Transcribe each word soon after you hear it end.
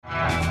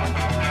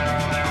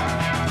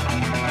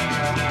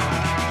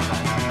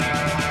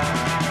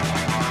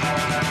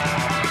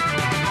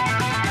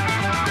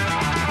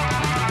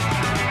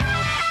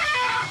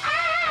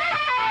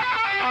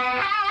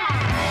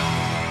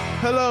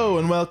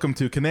welcome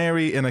to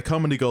Canary in a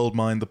Comedy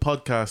Goldmine, the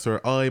podcast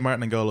where I,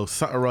 Martin Angolo,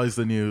 satirise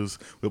the news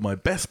with my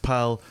best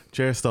pal,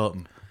 Ger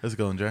Staunton. How's it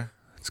going, Ger?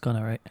 It's going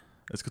all right.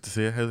 It's good to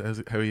see you.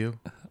 How are you?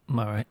 I'm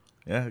all right.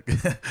 Yeah?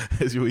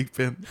 How's your week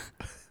been?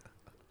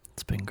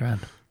 It's been grand.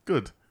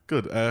 Good.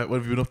 What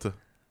have you been up to?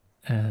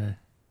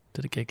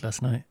 Did a gig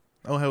last night.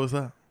 Oh, how was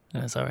that?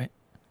 Yeah, it's all right.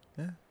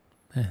 Yeah?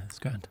 Yeah, it's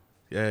grand.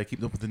 Yeah,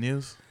 keeping up with the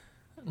news?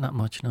 Not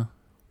much, no.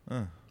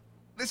 Oh.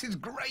 This is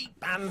great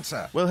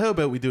banter. Well, how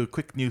about we do a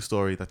quick news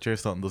story that Ger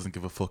Staunton doesn't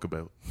give a fuck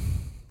about?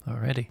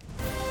 Already. Do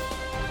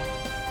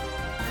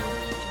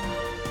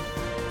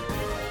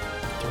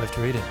I have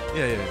to read it?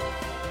 Yeah.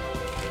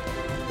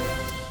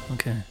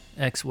 Okay.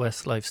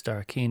 Ex-Westlife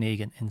star Cian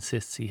Egan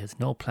insists he has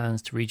no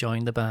plans to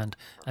rejoin the band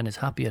and is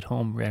happy at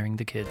home rearing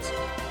the kids.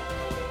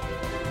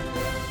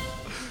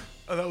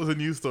 And that was a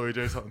news story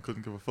Ger Staunton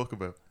couldn't give a fuck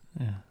about.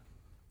 Yeah.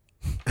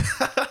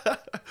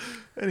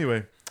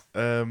 Anyway,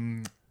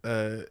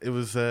 it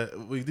was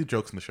we do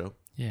jokes on the show.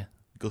 Yeah.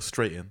 Go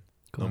straight in.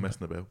 Go No on.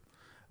 messing about.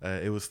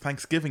 It was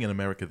Thanksgiving in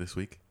America this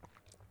week.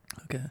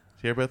 Okay. Did you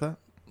hear about that?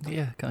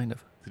 Yeah, kind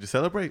of. Did you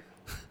celebrate?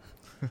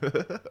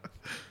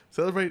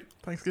 Celebrate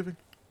Thanksgiving?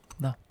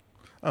 No.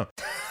 Oh.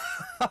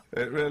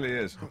 It really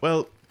is.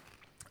 Well,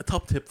 a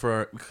top tip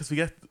because we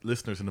get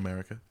listeners in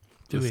America.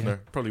 Do we?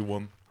 Probably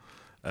one.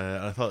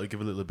 And I thought I'd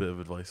give a little bit of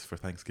advice for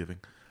Thanksgiving.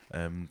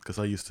 Because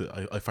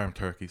I farm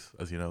turkeys,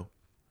 as you know.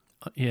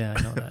 Yeah,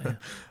 I know that, yeah.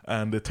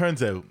 And it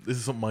turns out, this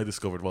is something I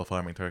discovered while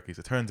farming turkeys.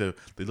 It turns out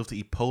they love to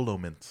eat polo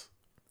mints.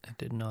 I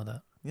didn't know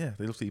that. Yeah,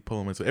 they love to eat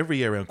polo mint. So every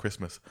year around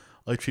Christmas,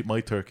 I treat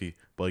my turkey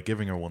by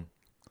giving her one.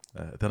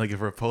 Then I give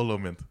her a polo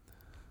mint.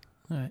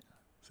 All right.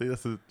 See,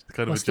 that's a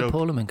kind What's of a the joke.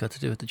 polo mint got to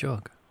do with the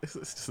joke? It's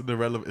just an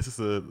irrelevant. It's just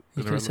a.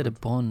 You could have said a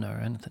bun or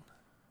anything.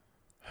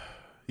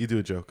 You do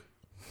a joke.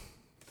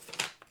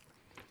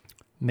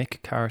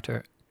 Mick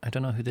Carter. I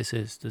don't know who this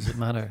is. Does it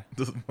matter?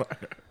 Doesn't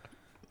matter.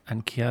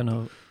 And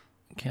Keanu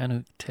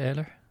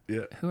Taylor?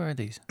 Yeah. Who are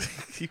these?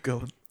 Keep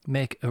going.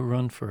 Make a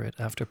run for it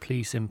after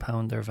police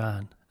impound their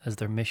van as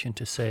their mission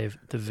to save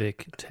the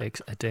Vic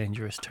takes a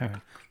dangerous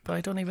turn. But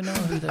I don't even know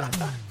who they are.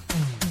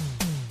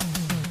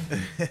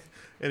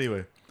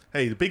 Anyway,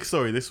 hey, the big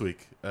story this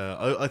week.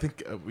 I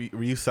think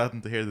were you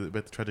saddened to hear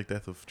about the tragic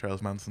death of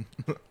Charles Manson?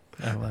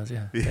 I was,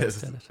 yeah.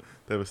 Yes. Devastated.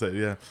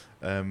 Devastated.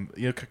 Yeah.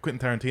 You know, Quentin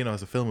Tarantino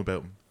has a film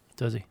about him.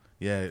 Does he?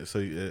 Yeah. So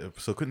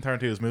Quentin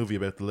Tarantino's movie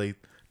about the late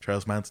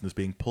Charles Manson is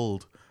being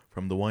pulled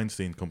from the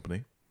Weinstein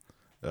Company.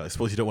 I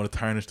suppose you don't want to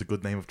tarnish the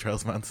good name of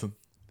Charles Manson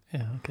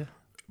Yeah, okay.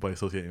 by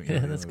associating. Yeah,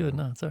 that's good.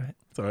 No, it's all right.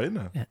 It's all right,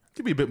 no? Yeah.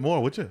 Give me a bit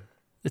more, would you?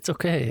 It's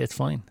okay. It's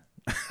fine.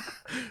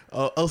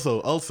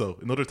 Also,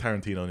 in other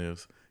Tarantino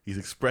news, he's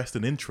expressed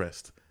an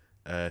interest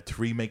to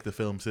remake the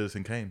film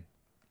Citizen Kane.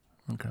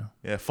 Okay.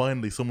 Yeah,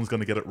 finally, someone's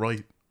going to get it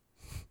right.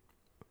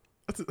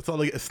 That's all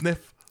like a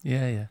sniff.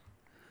 Yeah.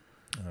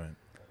 All right.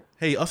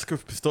 Hey, Oscar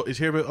Pistorius. Did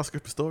you hear about Oscar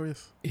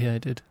Pistorius? Yeah, I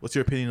did. What's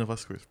your opinion of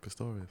Oscar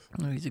Pistorius?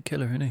 Oh, he's a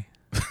killer, isn't he?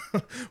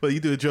 Well, you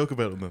do a joke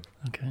about him then.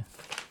 Okay.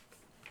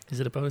 Is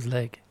it about his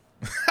leg?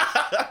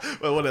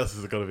 Well, what else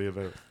is it going to be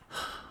about?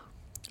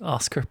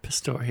 Oscar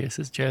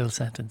Pistorius' jail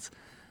sentence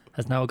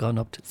has now gone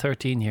up to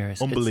 13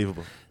 years.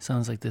 Unbelievable.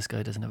 Sounds like this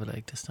guy doesn't have a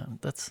leg to stand.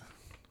 That's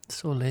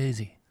so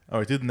lazy. All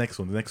right, do the next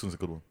one. The next one's a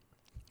good one.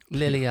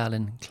 Lily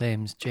Allen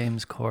claims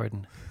James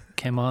Corden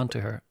came on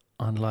to her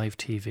on live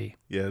TV.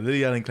 Yeah,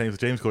 Lily Allen claims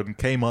that James Corden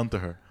came onto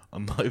her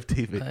on live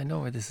TV. I know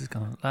where this is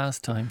going.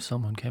 Last time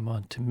someone came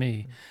on to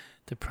me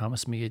to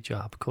promise me a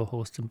job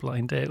co-hosting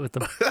Blind Date with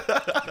them.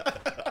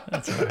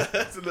 That's all right.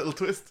 That's a little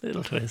twist.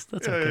 Little twist.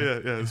 That's Yeah,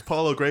 okay. yeah. It's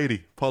Paul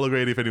O'Grady. Paul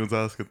O'Grady, if anyone's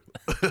asking.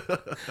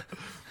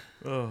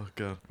 Oh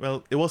God.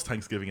 Well, it was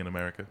Thanksgiving in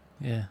America,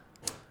 Yeah.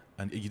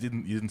 and you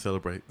didn't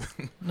celebrate.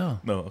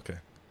 No. No, okay.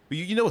 But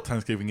you know what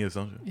Thanksgiving is,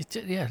 don't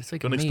you? Yeah, it's like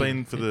Gonna a meal.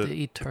 explain for They the-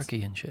 eat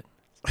turkey and shit.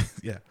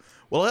 Yeah.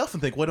 Well, I often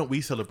think, why don't we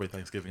celebrate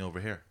Thanksgiving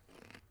over here?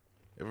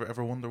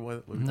 Ever wonder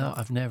why? No,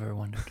 I've never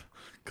wondered.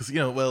 Because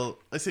well,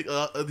 I say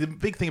the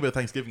big thing about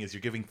Thanksgiving is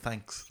you're giving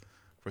thanks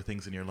for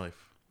things in your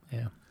life,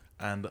 Yeah.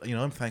 and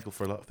I'm thankful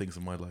for a lot of things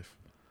in my life.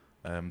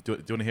 Do you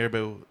want to hear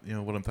about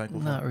what I'm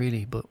thankful Not for?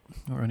 really, but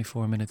we're only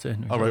 4 minutes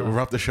in. All right, we'll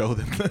wrap the show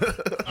then.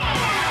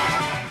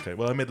 Okay.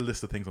 Well, I made a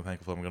list of things I'm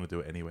thankful for. I'm going to do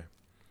it anyway.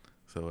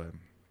 So,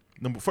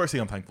 first thing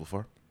I'm thankful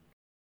for.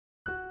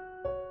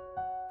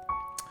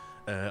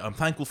 I'm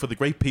thankful for the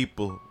great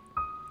people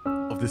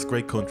of this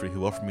great country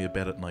who offer me a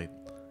bed at night,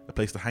 a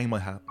place to hang my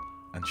hat,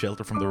 and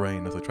shelter from the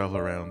rain as I travel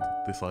around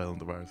this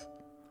island of ours.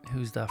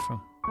 Who's that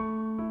from?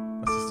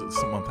 That's just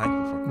something I'm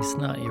thankful for. It's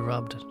not. You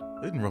robbed it.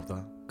 I didn't rub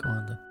that. Go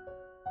on then.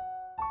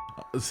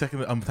 The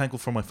second, I'm thankful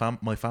for my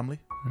family.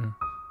 Yeah.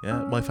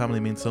 Yeah, my family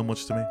means so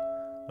much to me.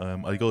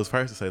 I go as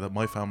far as to say that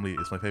my family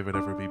is my favourite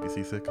ever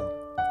BBC sitcom.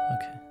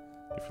 Okay.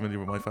 You familiar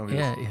with my family?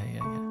 Yeah.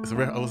 It's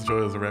I wasn't sure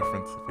it was a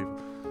reference to people.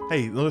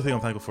 Hey, another thing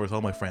I'm thankful for is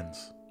all my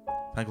friends.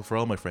 Thankful for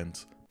all my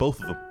friends. Both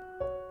of them.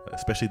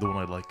 Especially the one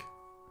I like.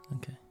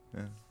 Okay.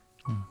 Yeah.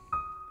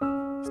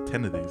 There's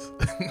 10 of these.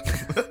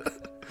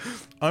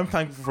 I'm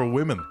thankful for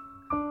women.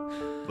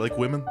 Like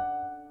women?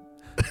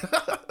 Do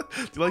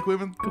you like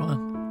women? Go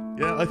on.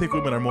 Yeah, I think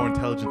women are more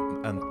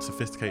intelligent and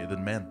sophisticated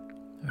than men.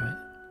 All right.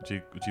 Would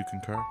you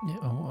concur? Yeah.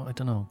 Oh, I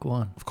don't know. Go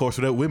on. Of course,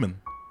 without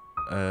women,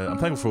 I'm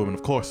thankful for women,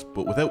 of course,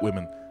 but without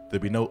women,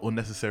 there'd be no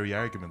unnecessary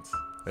arguments.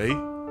 Eh?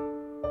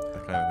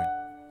 That kind of thing.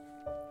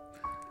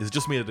 Is it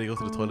just me that they go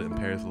to the toilet in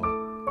pairs a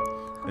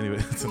lot? Anyway,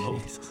 that's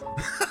enough. Jesus.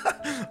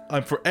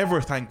 I'm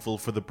forever thankful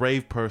for the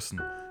brave person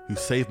who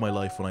saved my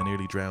life when I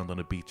nearly drowned on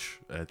a beach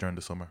during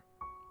the summer.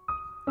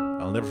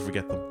 I'll never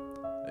forget them.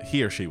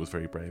 He or she was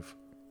very brave.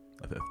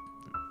 It's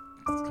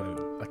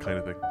that kind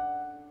of thing.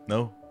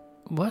 No?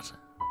 What?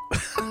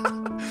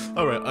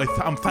 Alright,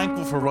 I'm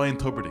thankful for Ryan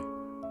Tuberty.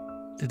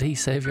 Did he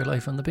save your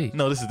life on the beach?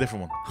 No, this is a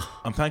different one.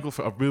 I'm thankful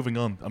for... moving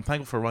on. I'm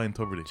thankful for Ryan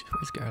Tuberty.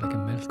 Where's garlic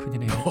and milk when you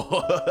need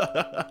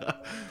it?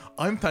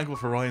 I'm thankful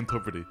for Ryan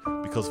Tuberty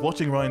because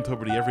watching Ryan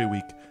Tuberty every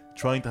week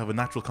trying to have a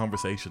natural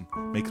conversation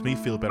makes me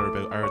feel better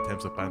about our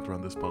attempts at banter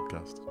on this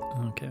podcast.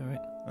 Okay,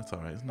 right. That's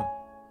alright, isn't it?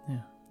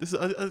 Yeah. This is,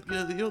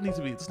 you don't need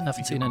to be... I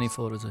haven't seen any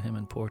photos of him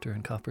and Porter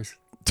and Coppers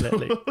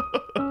lately.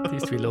 There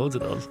used to be loads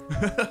of those.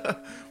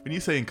 When you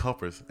say in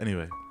coppers,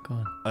 anyway, Go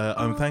on.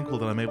 I'm thankful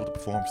that I'm able to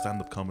perform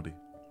stand-up comedy.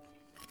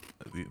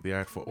 The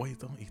art for... Wait,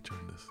 don't eat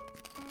during this.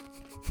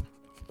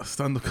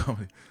 Stand-up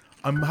comedy.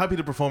 I'm happy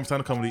to perform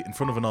stand-up comedy in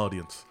front of an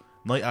audience,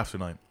 night after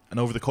night, and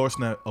over the course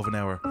of an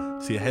hour,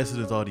 see a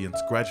hesitant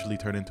audience gradually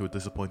turn into a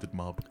disappointed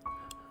mob.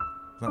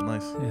 Isn't that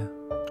nice? Yeah.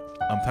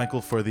 I'm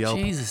thankful for the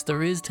Jesus,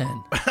 there is 10.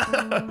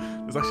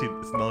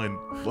 it's 9.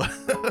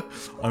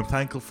 I'm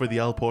thankful for the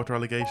Al Porter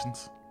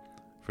allegations,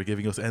 for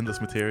giving us endless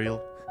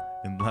material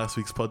in last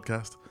week's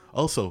podcast.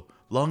 Also,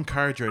 long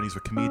car journeys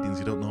with comedians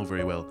you don't know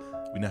very well.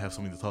 We now have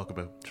something to talk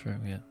about. True,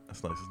 yeah.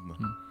 That's nice, isn't it?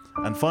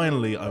 And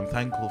finally, I'm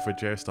thankful for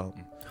Jer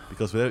Staunton,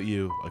 because without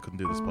you, I couldn't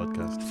do this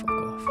podcast. Fuck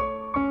off.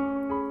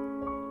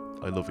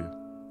 I love you.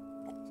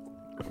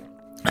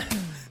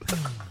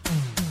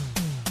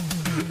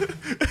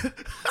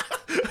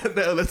 And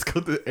now let's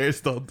go to Air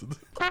Staunton.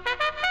 Oh,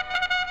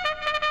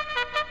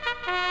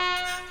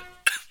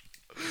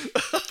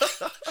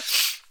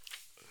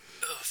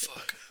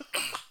 fuck.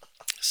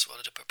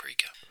 Swallowed a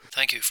paprika.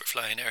 Thank you for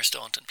flying Air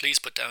Staunton. Please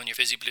put down your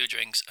fizzy blue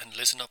drinks and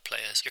listen up,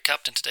 players. Your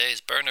captain today is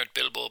Bernard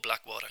Bilbo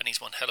Blackwater, and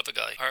he's one hell of a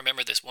guy. I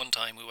remember this one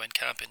time we went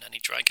camping and he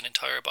drank an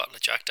entire bottle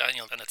of Jack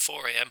Daniel, and at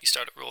 4 a.m. he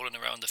started rolling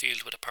around the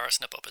field with a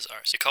parsnip up his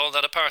arse. You call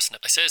that a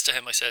parsnip? I says to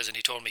him, and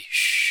he told me,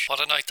 shh. What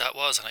a night that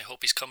was, and I hope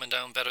he's coming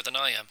down better than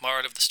I am.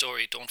 Moral of the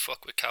story, don't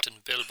fuck with Captain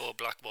Bilbo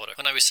Blackwater.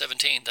 When I was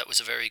 17, that was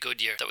a very good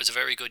year. That was a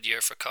very good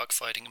year for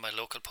cockfighting in my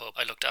local pub.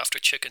 I looked after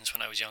chickens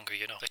when I was younger,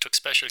 you know. I took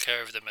special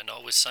care of them and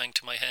always sang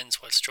to my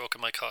hens while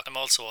stroking my cock. I'm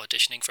also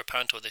auditioning for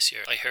Panto this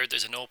year. I heard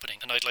there's an opening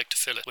and I'd like to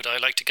fill it. Would I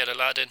like to get a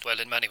lad in? Well,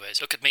 in many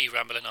ways. Look at me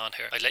rambling on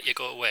here. I let you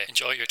go away.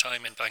 Enjoy your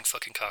time in Bang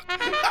Fucking Cock.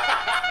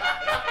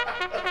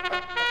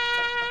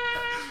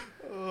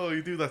 Oh,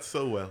 you do that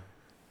so well.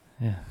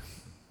 Yeah,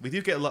 We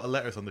do get a lot of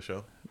letters on the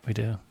show, we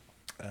do.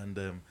 and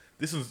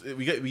this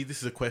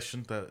is a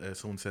question that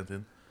someone sent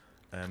in.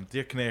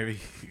 Dear Canary,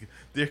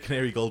 Dear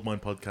Canary Goldmine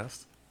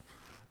podcast.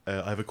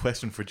 I have a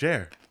question for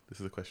Jer. This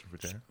is a question for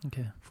Jer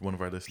Okay. from one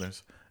of our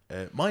listeners.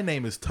 My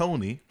name is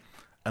Tony,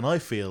 and I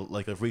feel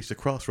like I've reached a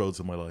crossroads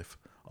in my life.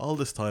 All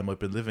this time I've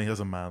been living as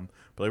a man,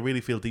 but I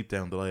really feel deep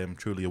down that I am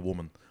truly a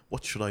woman.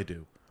 What should I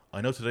do? I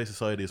know today's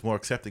society is more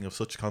accepting of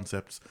such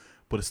concepts,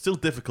 but it's still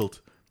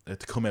difficult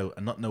to come out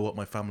and not know what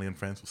my family and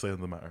friends will say on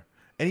the matter.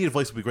 Any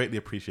advice would be greatly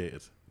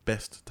appreciated.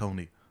 Best,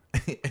 Tony.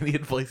 Any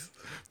advice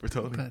for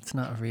Tony? But it's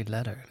not a real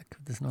letter. Like,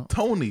 there's not.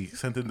 Tony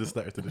sent in this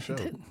letter to the show. I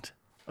didn't.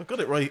 I've got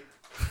it right.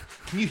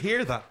 Can you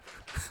hear that?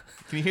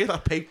 Can you hear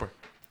that paper?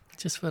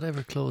 Just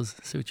whatever clothes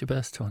suit you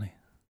best, Tony.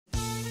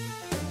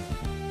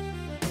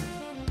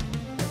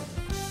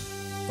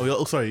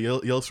 Oh, sorry.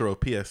 You also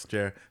wrote P.S.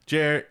 Jer.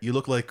 Jer, you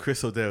look like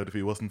Chris O'Dowd if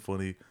he wasn't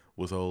funny,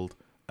 was old,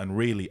 and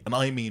really, and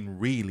I mean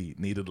really,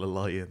 needed a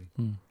lie-in.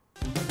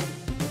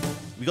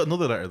 We got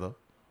another letter though.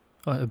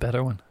 Oh, a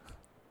better one.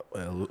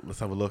 Well, let's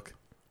have a look.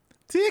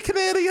 Dear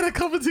Canadian, a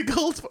comment to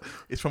gold.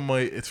 It's from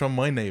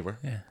my neighbour.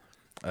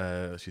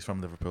 Yeah. She's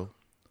from Liverpool.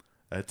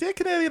 Dear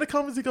Canadian, a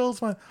comment to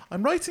Goldsman.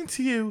 I'm writing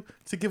to you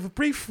to give a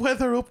brief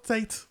weather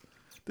update.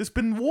 There's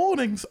been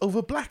warnings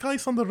over black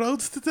ice on the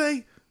roads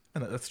today.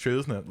 And that's true,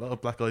 isn't it? A lot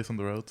of black ice on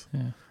the roads.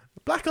 Yeah.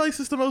 Black ice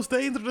is the most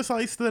dangerous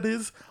ice that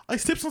is. I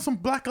slipped on some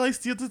black ice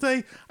the other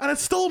day and it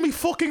stole me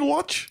fucking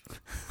watch.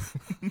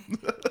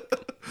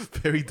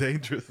 Very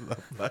dangerous, that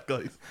black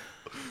ice.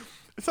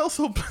 It's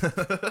also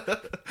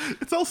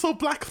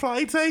Black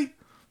Friday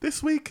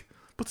this week.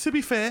 But to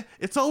be fair,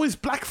 it's always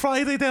Black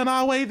Friday down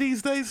our way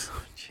these days.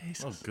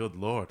 Jesus. Oh, good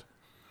Lord.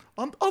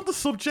 On the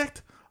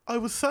subject, I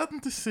was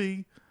saddened to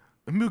see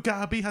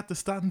Mugabe had to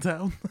stand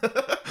down.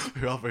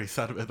 We were all very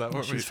sad about that,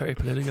 weren't we? She's very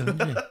political, isn't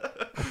she?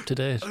 Up to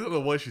date. I don't know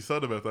why she's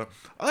sad about that.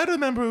 I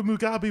remember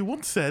Mugabe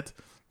once said,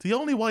 the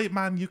only white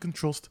man you can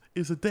trust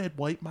is a dead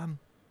white man.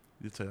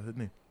 He did say that,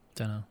 didn't he?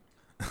 Don't know.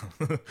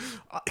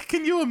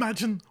 Can you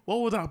imagine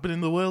what would happen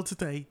in the world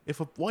today if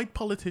a white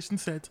politician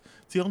said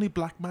the only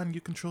black man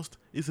you can trust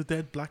is a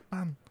dead black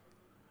man?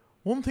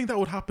 One thing that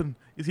would happen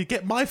is he'd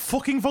get my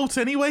fucking votes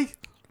anyway.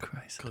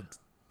 Christ. Good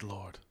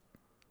Lord.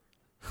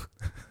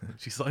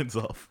 She signs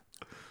off.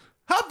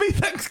 Happy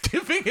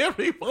Thanksgiving,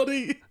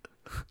 everybody.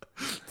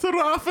 To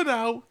Rafa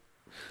now.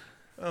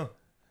 Oh,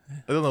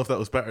 I don't know if that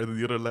was better than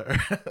the other letter.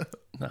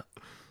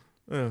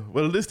 No.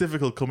 Well, it is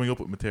difficult coming up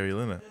with material,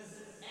 isn't it?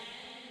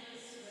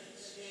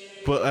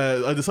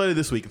 But I decided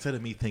this week, instead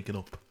of me thinking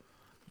up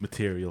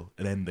material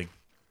and ending,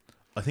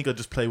 I think I'd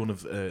just play one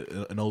of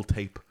an old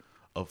tape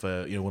of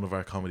one of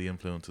our comedy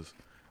influences.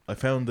 I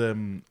found I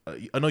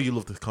know you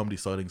love the comedy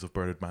sightings of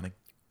Bernard Manning.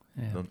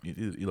 Yeah.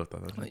 You love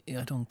that, don't you?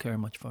 I don't care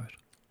much for it.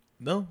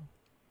 No,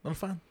 not a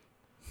fan.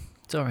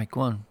 It's alright,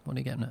 go on. What are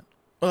you getting at?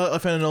 I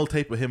found an old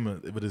tape with him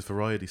with his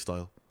variety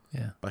style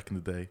Yeah. back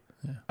in the day,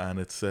 Yeah. and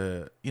it's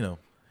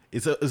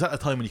it's at a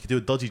time when you could do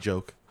a dodgy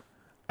joke,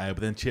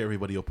 but then cheer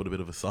everybody up with a bit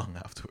of a song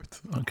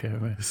afterwards. Okay,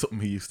 right. It's something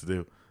he used to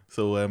do.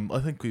 So I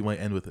think we might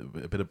end with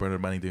a bit of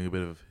Bernard Manning doing a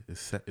bit of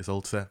his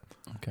old set.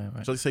 Okay,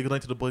 right. Shall I say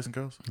goodnight to the boys and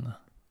girls? No.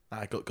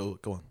 Go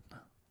on.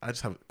 I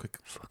just have a quick.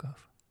 Fuck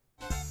off.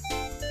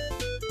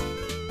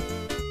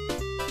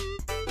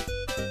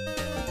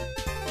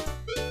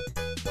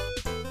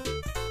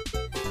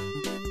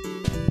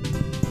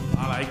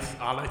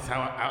 All right,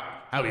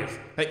 how is?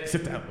 Hey,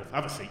 sit down, love.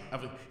 Have a seat.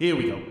 Here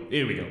we go.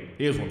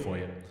 Here's one for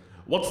you.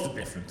 What's the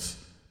difference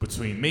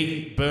between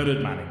me,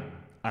 Bernard Manning,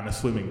 and a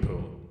swimming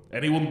pool?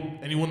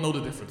 Anyone know the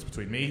difference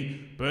between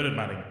me, Bernard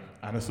Manning,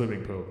 and a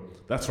swimming pool?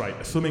 That's right,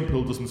 a swimming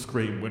pool doesn't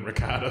scream when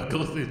Ricardo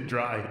goes in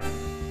dry.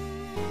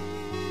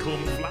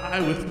 Come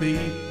fly with me.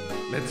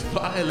 Let's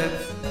fly away.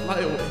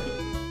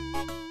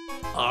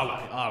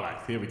 All right,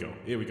 here we go,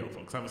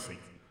 folks. Have a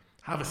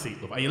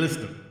seat, love. Are you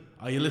listening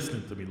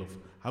to me, love?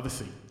 Have a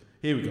seat.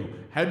 Here we go.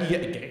 How do you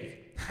get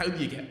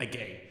a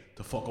gay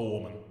to fuck a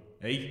woman?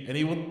 Hey,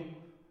 anyone?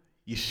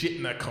 You shit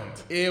in a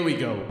cunt. Here we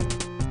go.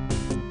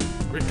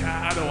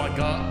 Ricardo, I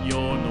got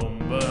your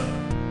number.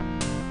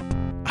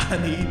 I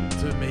need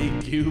to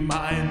make you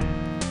mine.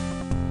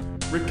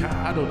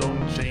 Ricardo,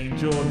 don't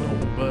change your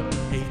number.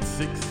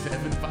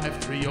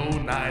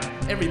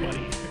 8675309.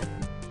 Everybody.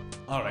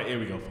 All right, here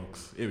we go,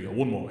 folks. Here we go.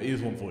 One more.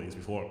 Here's one for you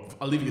before.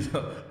 I love you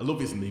and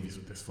leave you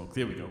with this, folks.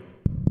 Here we go.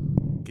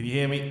 Can you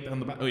hear me down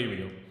the back? Oh, here we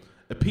go.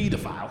 A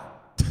paedophile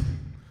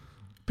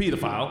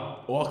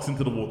walks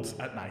into the woods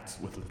at night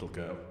with a little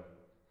girl.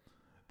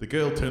 The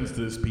girl turns to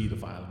this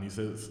paedophile and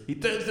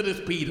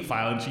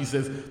she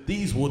says,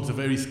 these woods are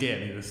very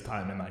scary this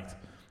time of night.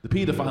 The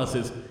paedophile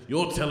says,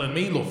 you're telling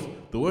me, love.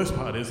 The worst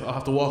part is I'll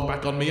have to walk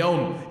back on my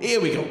own. Here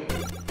we go.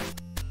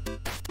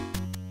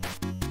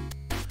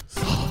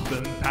 Soft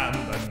and tanned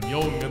and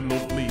young and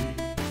lovely,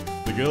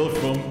 the girl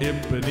from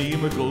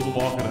Ipanema goes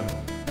walking, and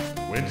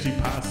when she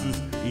passes,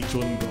 each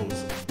one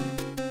goes.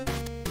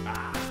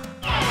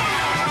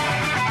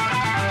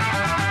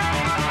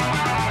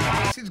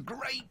 This is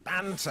great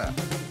banter.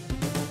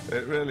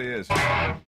 It really is.